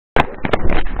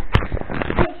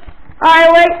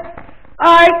Alright, wait.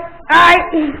 Alright.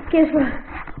 Guess what?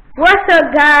 What's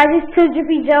up, guys? It's 2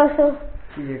 Drippy Joseph.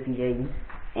 2 Drippy Jaden.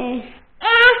 And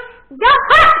the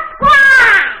Heart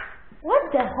Squad! What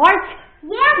the heart?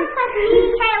 Yeah, because me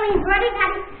and Kaylee's brother got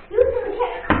a YouTube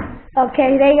channel. Okay,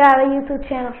 they got a YouTube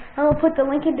channel. I'm gonna put the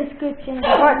link in the description.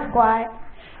 The Heart Squad.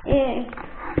 And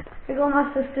here go my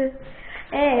sister.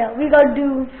 And we gonna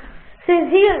do, since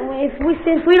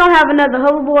we don't have another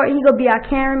hoverboard, he gonna be our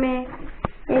cameraman.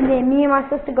 And then me and my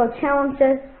sister go challenge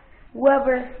us.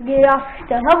 Whoever get off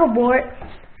the hoverboard,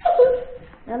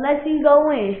 unless he go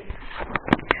win.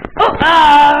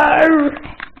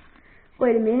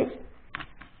 Wait a minute.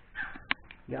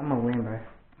 Yeah, I'm gonna win, bro.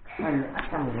 I'm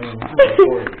gonna win.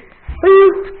 Who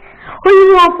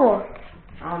you going for?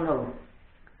 I don't know.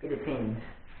 It depends.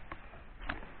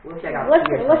 What's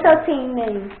your team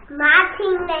name? My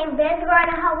team name Best Girl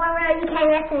in Hoverboard. You can't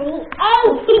mess with me.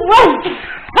 Wait.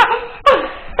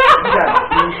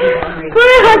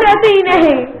 What's your team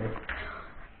name?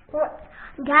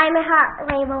 Diamond Heart,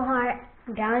 Rainbow Heart.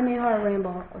 Diamond Heart,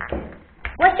 Rainbow Heart. Okay.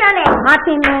 What's your name? My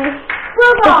team name.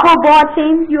 Football. The football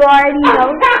team. You already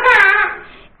know.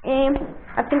 And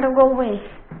I think I'm gonna win.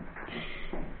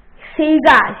 See you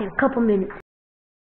guys in a couple minutes.